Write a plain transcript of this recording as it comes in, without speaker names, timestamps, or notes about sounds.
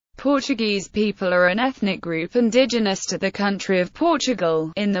Portuguese people are an ethnic group indigenous to the country of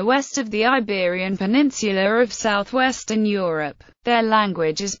Portugal, in the west of the Iberian Peninsula of southwestern Europe. Their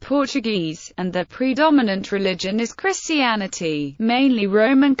language is Portuguese, and their predominant religion is Christianity, mainly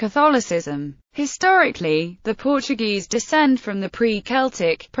Roman Catholicism. Historically, the Portuguese descend from the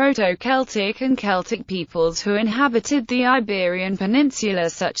pre-Celtic, Proto-Celtic and Celtic peoples who inhabited the Iberian Peninsula,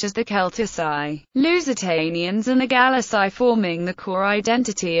 such as the Celtici, Lusitanians and the Gallici, forming the core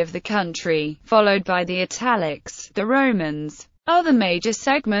identity of the country, followed by the Italics, the Romans. Other major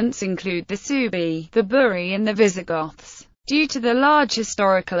segments include the Suebi, the Buri and the Visigoths. Due to the large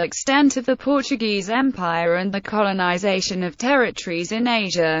historical extent of the Portuguese Empire and the colonization of territories in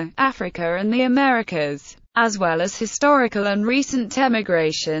Asia, Africa and the Americas, as well as historical and recent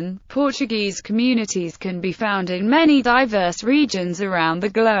emigration, Portuguese communities can be found in many diverse regions around the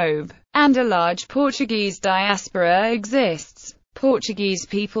globe, and a large Portuguese diaspora exists. Portuguese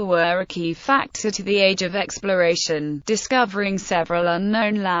people were a key factor to the age of exploration, discovering several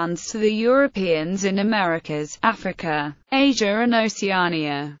unknown lands to the Europeans in Americas, Africa, Asia and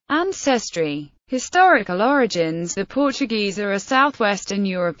Oceania. Ancestry. Historical origins. The Portuguese are a southwestern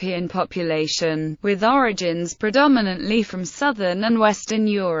European population, with origins predominantly from southern and western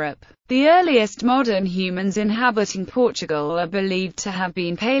Europe. The earliest modern humans inhabiting Portugal are believed to have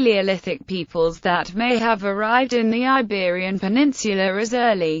been Paleolithic peoples that may have arrived in the Iberian Peninsula as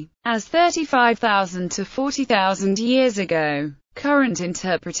early as 35,000 to 40,000 years ago. Current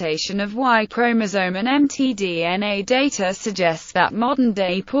interpretation of Y chromosome and mtDNA data suggests that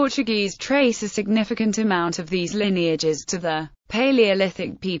modern-day Portuguese trace a significant amount of these lineages to the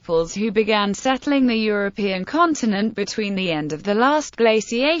Paleolithic peoples who began settling the European continent between the end of the last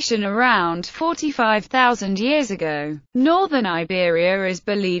glaciation around 45,000 years ago. Northern Iberia is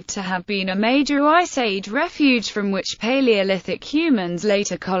believed to have been a major Ice Age refuge from which Paleolithic humans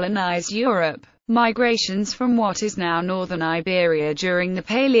later colonized Europe. Migrations from what is now northern Iberia during the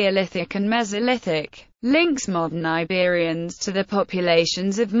Paleolithic and Mesolithic links modern Iberians to the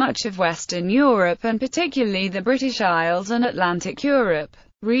populations of much of Western Europe and particularly the British Isles and Atlantic Europe.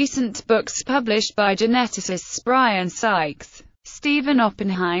 Recent books published by geneticists Brian Sykes, Stephen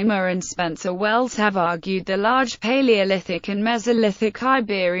Oppenheimer and Spencer Wells have argued the large Paleolithic and Mesolithic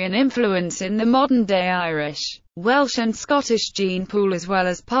Iberian influence in the modern-day Irish, Welsh and Scottish gene pool as well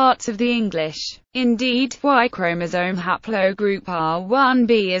as parts of the English. Indeed, Y chromosome haplogroup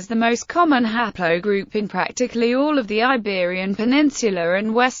R1b is the most common haplogroup in practically all of the Iberian Peninsula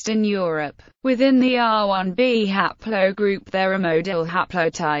and Western Europe. Within the R1b haplogroup there are modal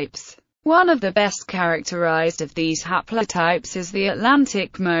haplotypes. One of the best characterized of these haplotypes is the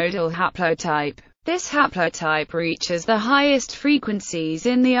Atlantic modal haplotype. This haplotype reaches the highest frequencies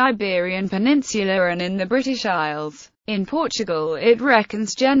in the Iberian Peninsula and in the British Isles. In Portugal it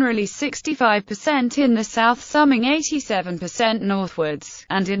reckons generally 65% in the south, summing 87% northwards,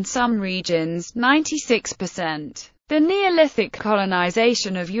 and in some regions, 96%. The Neolithic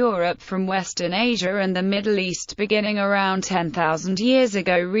colonization of Europe from Western Asia and the Middle East beginning around 10,000 years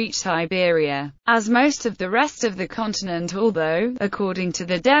ago reached Iberia, as most of the rest of the continent, although, according to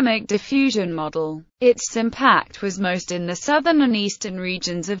the demic diffusion model, its impact was most in the southern and eastern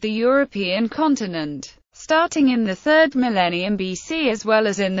regions of the European continent. Starting in the 3rd millennium BC as well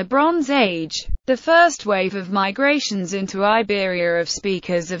as in the Bronze Age, the first wave of migrations into Iberia of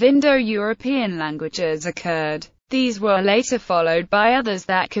speakers of Indo-European languages occurred. These were later followed by others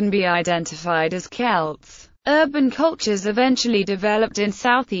that can be identified as Celts. Urban cultures eventually developed in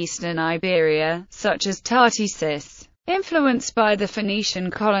southeastern Iberia, such as Tartessus, influenced by the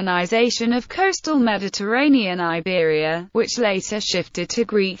Phoenician colonization of coastal Mediterranean Iberia, which later shifted to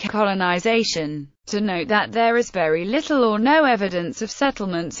Greek colonization. To note that there is very little or no evidence of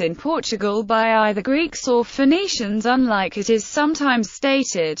settlements in Portugal by either Greeks or Phoenicians, unlike it is sometimes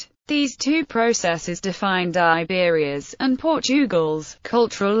stated. These two processes defined Iberia's, and Portugal's,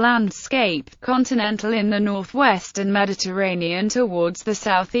 cultural landscape, continental in the northwest and Mediterranean towards the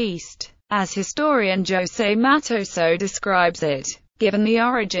southeast, as historian José Matoso describes it. Given the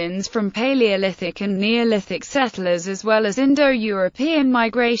origins from Paleolithic and Neolithic settlers as well as Indo-European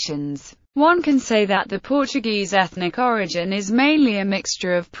migrations, one can say that the Portuguese ethnic origin is mainly a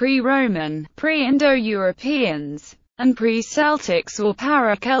mixture of pre-Roman, pre-Indo-Europeans, and pre-Celtics or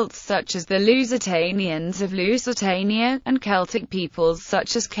para-Celts such as the Lusitanians of Lusitania, and Celtic peoples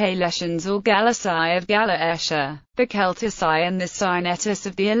such as Galicians or Gallici of Galicia, the Celtici and the Cinetus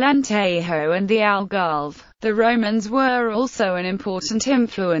of the Alentejo and the Algarve. The Romans were also an important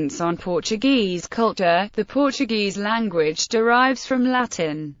influence on Portuguese culture. The Portuguese language derives from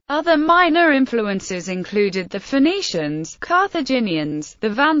Latin. Other minor influences included the Phoenicians, Carthaginians, the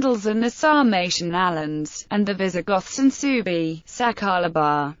Vandals and the Sarmatian Alans, and the Visigoths and Suebi,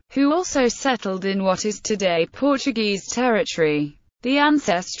 Sacalabar, who also settled in what is today Portuguese territory. The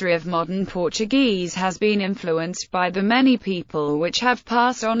ancestry of modern Portuguese has been influenced by the many people which have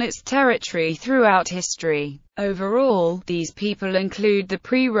passed on its territory throughout history. Overall, these people include the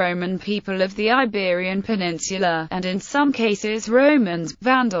pre-Roman people of the Iberian Peninsula, and in some cases Romans,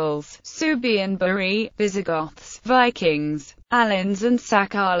 Vandals, Suebi and Bari, Visigoths, Vikings, Alans and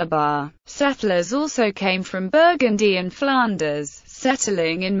Sacalabar. Settlers also came from Burgundy and Flanders,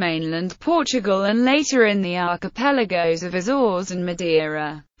 settling in mainland Portugal and later in the archipelagos of Azores and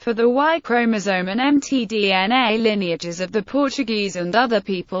Madeira. For the Y chromosome and mtDNA lineages of the Portuguese and other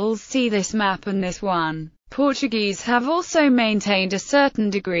peoples, see this map and this one. Portuguese have also maintained a certain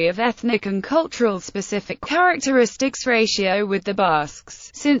degree of ethnic and cultural specific characteristics ratio with the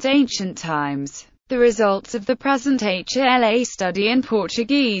Basques since ancient times. The results of the present HLA study in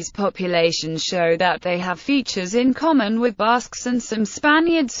Portuguese populations show that they have features in common with Basques and some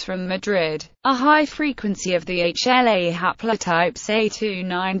Spaniards from Madrid. A high frequency of the HLA haplotypes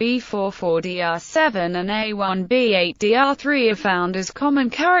A29B44DR7 and A1B8DR3 are found as common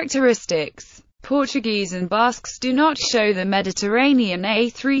characteristics. Portuguese and Basques do not show the Mediterranean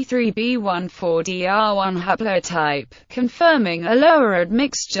A33B14DR1 haplotype, confirming a lower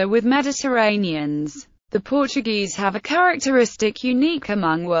admixture with Mediterraneans. The Portuguese have a characteristic unique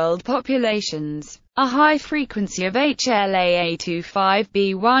among world populations, a high frequency of HLA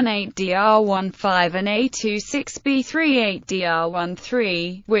A25B18DR15 and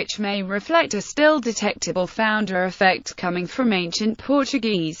A26B38DR13, which may reflect a still detectable founder effect coming from ancient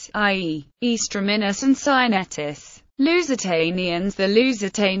Portuguese, i.e., Estraminus and Sinetis. Lusitanians. The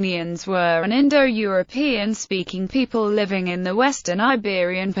Lusitanians were an Indo-European-speaking people living in the western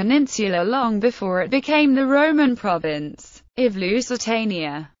Iberian Peninsula long before it became the Roman province of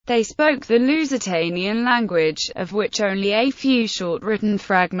Lusitania. They spoke the Lusitanian language, of which only a few short written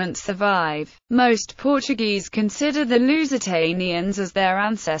fragments survive. Most Portuguese consider the Lusitanians as their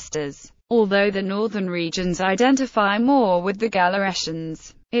ancestors, although the northern regions identify more with the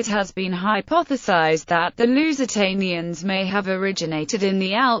Gallaecians. It has been hypothesized that the Lusitanians may have originated in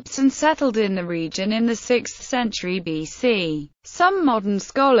the Alps and settled in the region in the 6th century BC. Some modern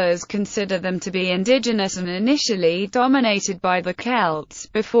scholars consider them to be indigenous and initially dominated by the Celts,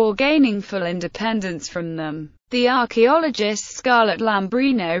 before gaining full independence from them. The archaeologist Scarlett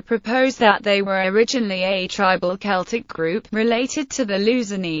Lambrino proposed that they were originally a tribal Celtic group, related to the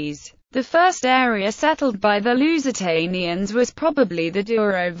Lusanese. The first area settled by the Lusitanians was probably the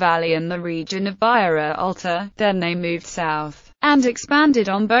Douro Valley and the region of Beira Alta. Then they moved south and expanded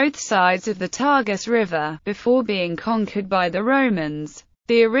on both sides of the Tagus River, before being conquered by the Romans.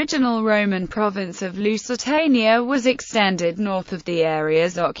 The original Roman province of Lusitania was extended north of the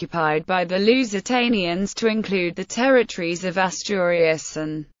areas occupied by the Lusitanians to include the territories of Asturias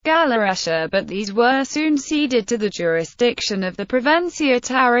and Gallaecia, but these were soon ceded to the jurisdiction of the Provincia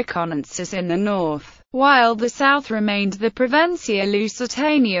Tarraconensis in the north, while the south remained the Provincia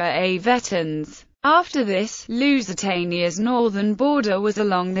Lusitania Avetans. After this, Lusitania's northern border was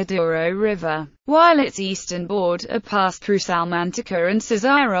along the Douro River, while its eastern border passed through Salmantica and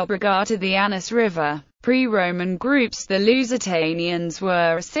Cesare Obregat to the Anus River. Pre-Roman groups. The Lusitanians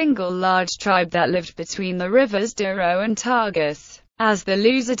were a single large tribe that lived between the rivers Douro and Tagus. As the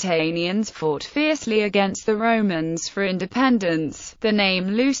Lusitanians fought fiercely against the Romans for independence, the name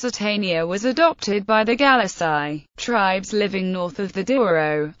Lusitania was adopted by the Gallaeci, tribes living north of the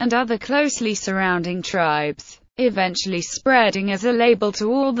Douro, and other closely surrounding tribes, eventually spreading as a label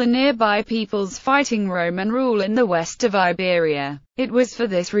to all the nearby peoples fighting Roman rule in the west of Iberia. It was for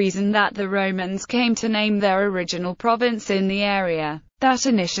this reason that the Romans came to name their original province in the area that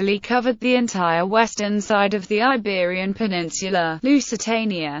initially covered the entire western side of the Iberian Peninsula,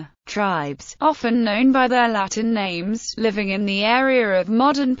 Lusitania. Tribes, often known by their Latin names, living in the area of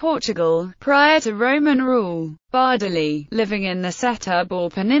modern Portugal, prior to Roman rule. Bardoli, living in the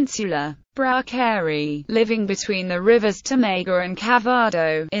Setúbal Peninsula. Bracari, living between the rivers Tamega and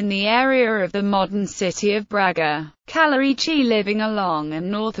Cavado, in the area of the modern city of Braga. Calarici, living along and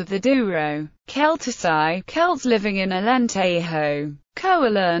north of the Douro. Celtici, Celts living in Alentejo.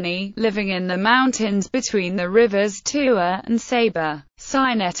 Coalerni, living in the mountains between the rivers Tua and Saba.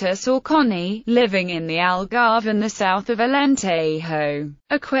 Cinetus or Connie, living in the Algarve in the south of Alentejo.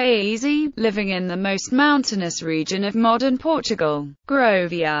 Aquaesi, living in the most mountainous region of modern Portugal.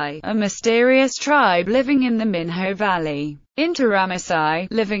 Grovii, a mysterious tribe living in the Minho Valley. Interamisci,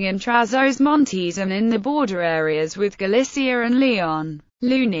 living in Trás-os-Montes and in the border areas with Galicia and Leon.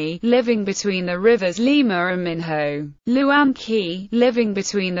 Luni, living between the rivers Lima and Minho. Luanqui, living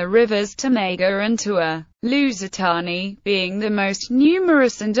between the rivers Tamega and Tua. Lusitani, being the most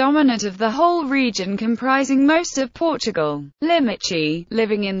numerous and dominant of the whole region comprising most of Portugal. Limici,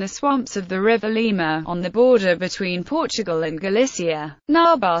 living in the swamps of the river Lima, on the border between Portugal and Galicia.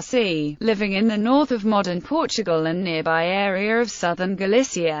 Nabasi, living in the north of modern Portugal and nearby area of southern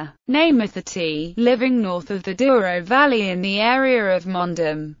Galicia. Namathati, living north of the Douro Valley in the area of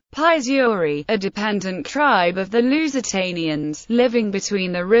Mondum. Paisiori, a dependent tribe of the Lusitanians, living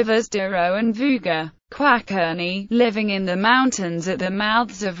between the rivers Douro and Vuga. Quakerni, living in the mountains at the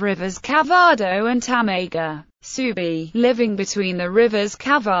mouths of rivers Cavado and Tamega. Subi, living between the rivers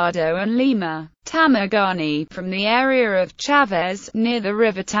Cavado and Lima. Tamagani, from the area of Chaves, near the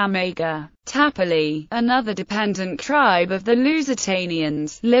river Tamega. Tapali, another dependent tribe of the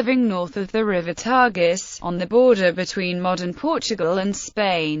Lusitanians, living north of the river Tagus, on the border between modern Portugal and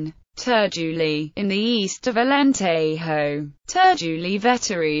Spain. Terjuli, in the east of Alentejo. Terjuli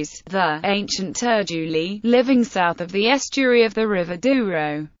Veteris, the ancient Terjuli, living south of the estuary of the river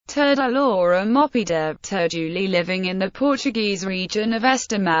Douro. Turdalora Mopida, Terjuli living in the Portuguese region of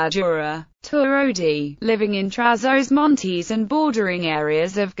Estremadura. Turodi, living in Trás-os-Montes and bordering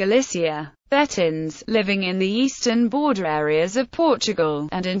areas of Galicia. Betins, living in the eastern border areas of Portugal,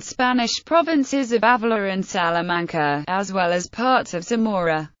 and in Spanish provinces of Avila and Salamanca, as well as parts of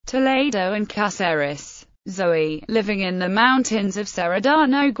Zamora, Toledo and Cáceres. Zoe, living in the mountains of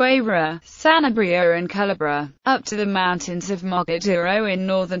Serradano Guaira, Sanabria and Culebra, up to the mountains of Mogaduro in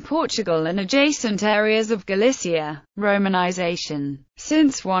northern Portugal and adjacent areas of Galicia. Romanization.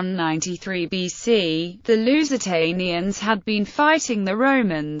 Since 193 BC, the Lusitanians had been fighting the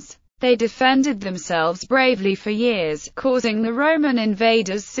Romans. They defended themselves bravely for years, causing the Roman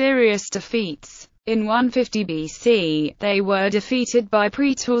invaders serious defeats. In 150 BC, they were defeated by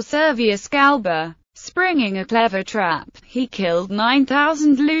Praetor Servius Galba. Springing a clever trap, he killed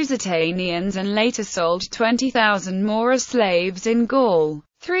 9,000 Lusitanians and later sold 20,000 more as slaves in Gaul.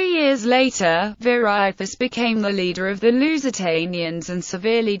 3 years later, Viriathus became the leader of the Lusitanians and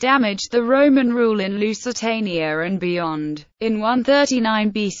severely damaged the Roman rule in Lusitania and beyond. In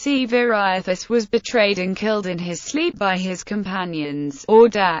 139 BC, Viriathus was betrayed and killed in his sleep by his companions,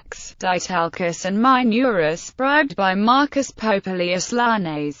 Audax, Ditalcus and Minurus, bribed by Marcus Popilius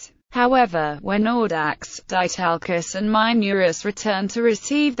Lanes. However, when Audax, Ditalcus and Minurus returned to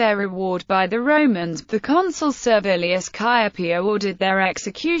receive their reward by the Romans, the consul Servilius Caepio ordered their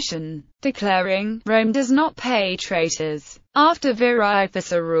execution, declaring, "Rome does not pay traitors." After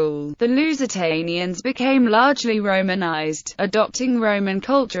Viriathus' rule, the Lusitanians became largely Romanized, adopting Roman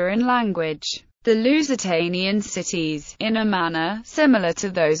culture and language. The Lusitanian cities, in a manner similar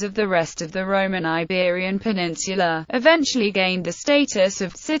to those of the rest of the Roman Iberian Peninsula, eventually gained the status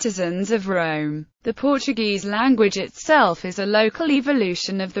of citizens of Rome. The Portuguese language itself is a local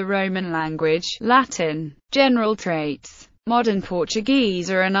evolution of the Roman language, Latin. General traits. Modern Portuguese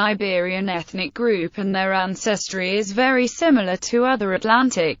are an Iberian ethnic group and their ancestry is very similar to other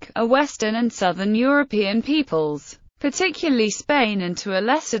Atlantic, Western and Southern European peoples, particularly Spain and to a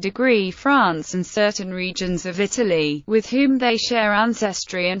lesser degree France and certain regions of Italy, with whom they share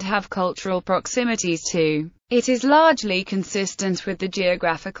ancestry and have cultural proximities to. It is largely consistent with the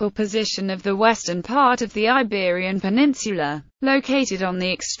geographical position of the western part of the Iberian Peninsula, located on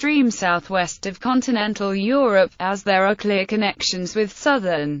the extreme southwest of continental Europe, as there are clear connections with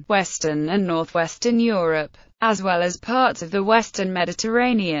southern, western and northwestern Europe, as well as parts of the western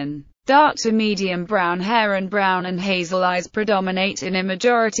Mediterranean. Dark to medium brown hair and brown and hazel eyes predominate in a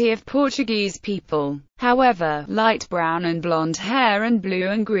majority of Portuguese people. However, light brown and blonde hair and blue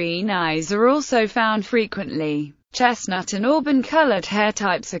and green eyes are also found frequently. Chestnut and auburn-colored hair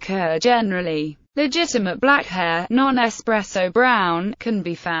types occur generally. Legitimate black hair, non-espresso brown, can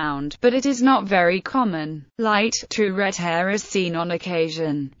be found, but it is not very common. Light, true red hair is seen on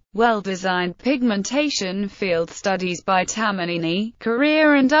occasion. Well-designed pigmentation. Field studies by Tamanini,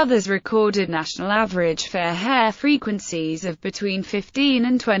 Correa and others recorded national average fair hair frequencies of between 15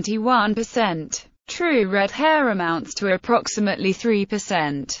 and 21%. True red hair amounts to approximately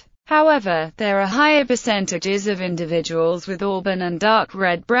 3%. However, there are higher percentages of individuals with auburn and dark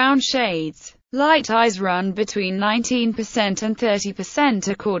red-brown shades. Light eyes run between 19% and 30%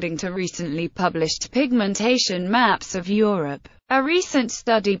 according to recently published pigmentation maps of Europe. A recent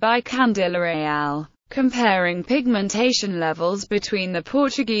study by Candela et al., comparing pigmentation levels between the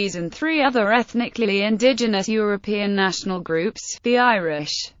Portuguese and 3 other ethnically indigenous European national groups, the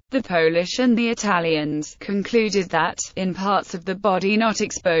Irish, the Polish and the Italians, concluded that, in parts of the body not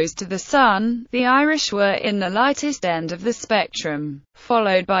exposed to the sun, the Irish were in the lightest end of the spectrum,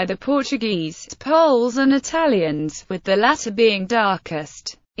 followed by the Portuguese, Poles and Italians, with the latter being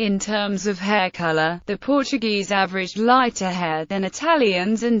darkest. In terms of hair color, the Portuguese averaged lighter hair than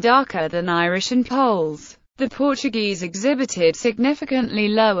Italians and darker than Irish and Poles. The Portuguese exhibited significantly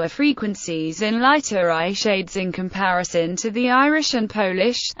lower frequencies in lighter eye shades in comparison to the Irish and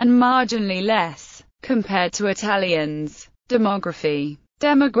Polish, and marginally less compared to Italians.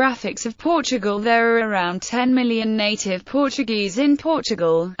 Demographics of Portugal. There are around 10 million native Portuguese in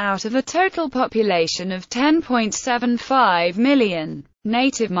Portugal, out of a total population of 10.75 million.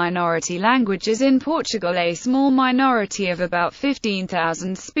 Native minority languages in Portugal. A small minority of about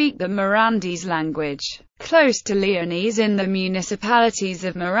 15,000 speak the Mirandese language, close to Leonese, in the municipalities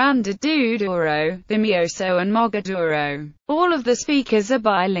of Miranda do Douro, the Mioso and Mogadouro. All of the speakers are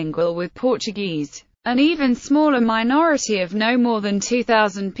bilingual with Portuguese. An even smaller minority of no more than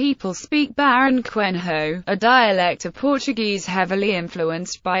 2,000 people speak Barranquenho, a dialect of Portuguese heavily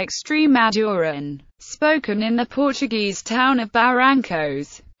influenced by extreme Maduran, spoken in the Portuguese town of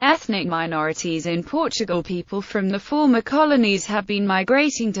Barrancos. Ethnic minorities in Portugal. People from the former colonies have been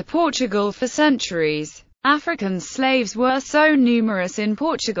migrating to Portugal for centuries. African slaves were so numerous in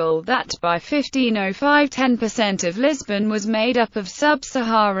Portugal that by 1505 10% of Lisbon was made up of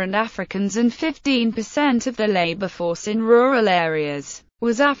sub-Saharan Africans and 15% of the labor force in rural areas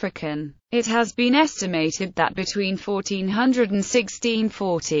was African. It has been estimated that between 1400 and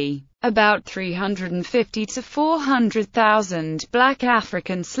 1640, about 350 to 400,000 black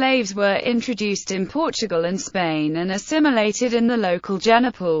African slaves were introduced in Portugal and Spain and assimilated in the local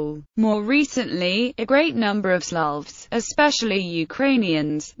genipool. More recently, a great number of Slavs, especially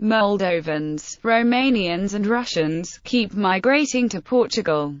Ukrainians, Moldovans, Romanians and Russians, keep migrating to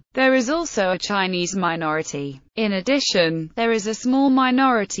Portugal. There is also a Chinese minority. In addition, there is a small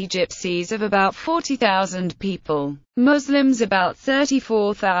minority Gypsies of about 40,000 people, Muslims about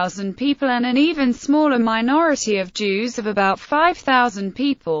 34,000 people and an even smaller minority of Jews of about 5,000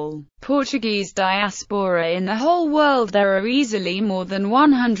 people. Portuguese diaspora. In the whole world there are easily more than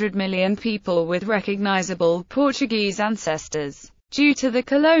 100 million people with recognizable Portuguese ancestors. Due to the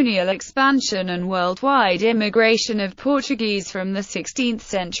colonial expansion and worldwide immigration of Portuguese from the 16th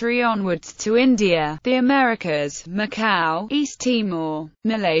century onwards to India, the Americas, Macau, East Timor,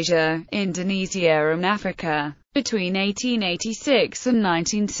 Malaysia, Indonesia and Africa. Between 1886 and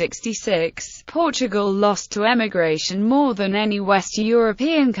 1966, Portugal lost to emigration more than any West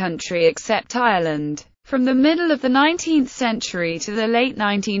European country except Ireland. From the middle of the 19th century to the late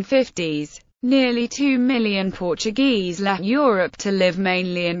 1950s, nearly 2 million Portuguese left Europe to live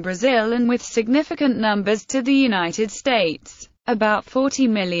mainly in Brazil and with significant numbers to the United States. About 40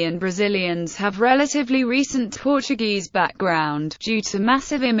 million Brazilians have relatively recent Portuguese background, due to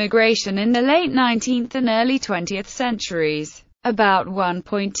massive immigration in the late 19th and early 20th centuries. About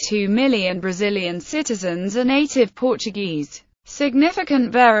 1.2 million Brazilian citizens are native Portuguese.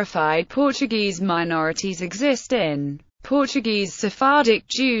 Significant verified Portuguese minorities exist in Portuguese Sephardic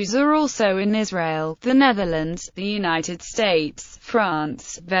Jews are also in Israel, the Netherlands, the United States,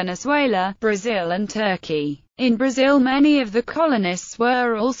 France, Venezuela, Brazil and Turkey. In Brazil many of the colonists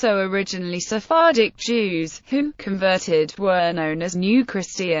were also originally Sephardic Jews, who, converted, were known as New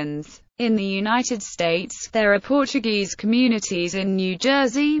Christians. In the United States, there are Portuguese communities in New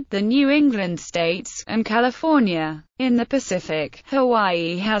Jersey, the New England states, and California. In the Pacific,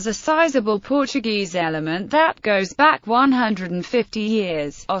 Hawaii has a sizable Portuguese element that goes back 150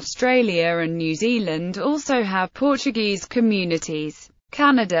 years. Australia and New Zealand also have Portuguese communities.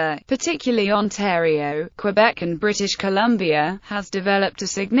 Canada, particularly Ontario, Quebec and British Columbia, has developed a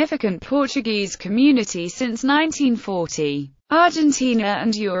significant Portuguese community since 1940. Argentina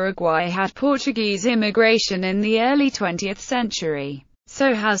and Uruguay had Portuguese immigration in the early 20th century.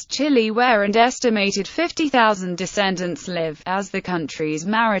 So has Chile, where an estimated 50,000 descendants live, as the country's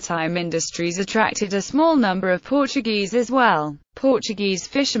maritime industries attracted a small number of Portuguese as well. Portuguese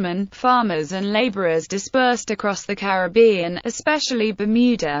fishermen, farmers and laborers dispersed across the Caribbean, especially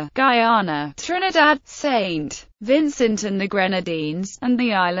Bermuda, Guyana, Trinidad, St. Vincent and the Grenadines, and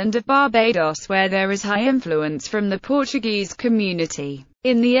the island of Barbados, where there is high influence from the Portuguese community.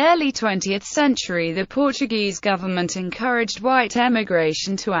 In the early 20th century, the Portuguese government encouraged white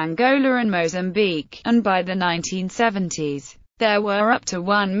emigration to Angola and Mozambique, and by the 1970s, there were up to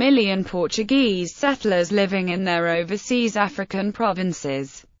 1 million Portuguese settlers living in their overseas African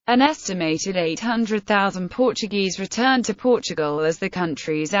provinces. An estimated 800,000 Portuguese returned to Portugal as the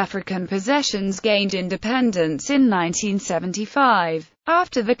country's African possessions gained independence in 1975,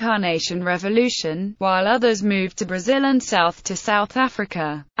 after the Carnation Revolution, while others moved to Brazil and south to South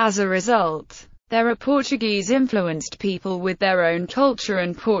Africa. As a result, there are Portuguese-influenced people with their own culture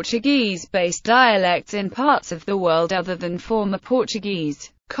and Portuguese-based dialects in parts of the world other than former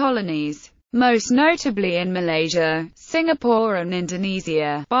Portuguese colonies, most notably in Malaysia, Singapore and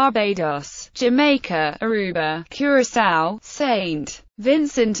Indonesia, Barbados, Jamaica, Aruba, Curaçao, St.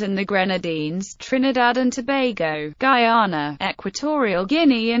 Vincent and the Grenadines, Trinidad and Tobago, Guyana, Equatorial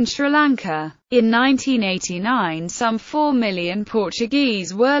Guinea and Sri Lanka. In 1989, some 4 million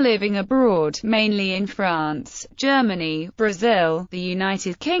Portuguese were living abroad, mainly in France, Germany, Brazil, the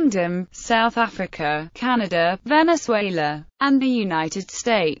United Kingdom, South Africa, Canada, Venezuela, and the United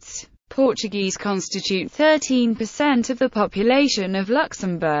States. Portuguese constitute 13% of the population of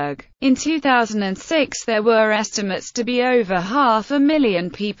Luxembourg. In 2006, there were estimates to be over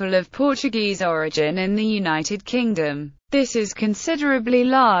 500,000 people of Portuguese origin in the United Kingdom. This is considerably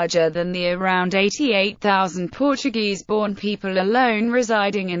larger than the around 88,000 Portuguese-born people alone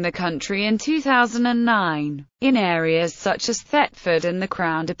residing in the country in 2009, in areas such as Thetford and the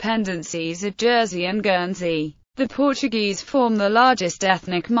Crown dependencies of Jersey and Guernsey. The Portuguese form the largest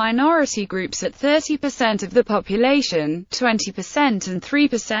ethnic minority groups at 30% of the population, 20% and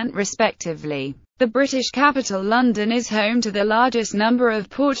 3% respectively. The British capital London is home to the largest number of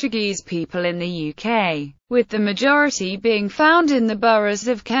Portuguese people in the UK, with the majority being found in the boroughs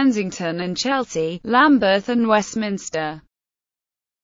of Kensington and Chelsea, Lambeth and Westminster.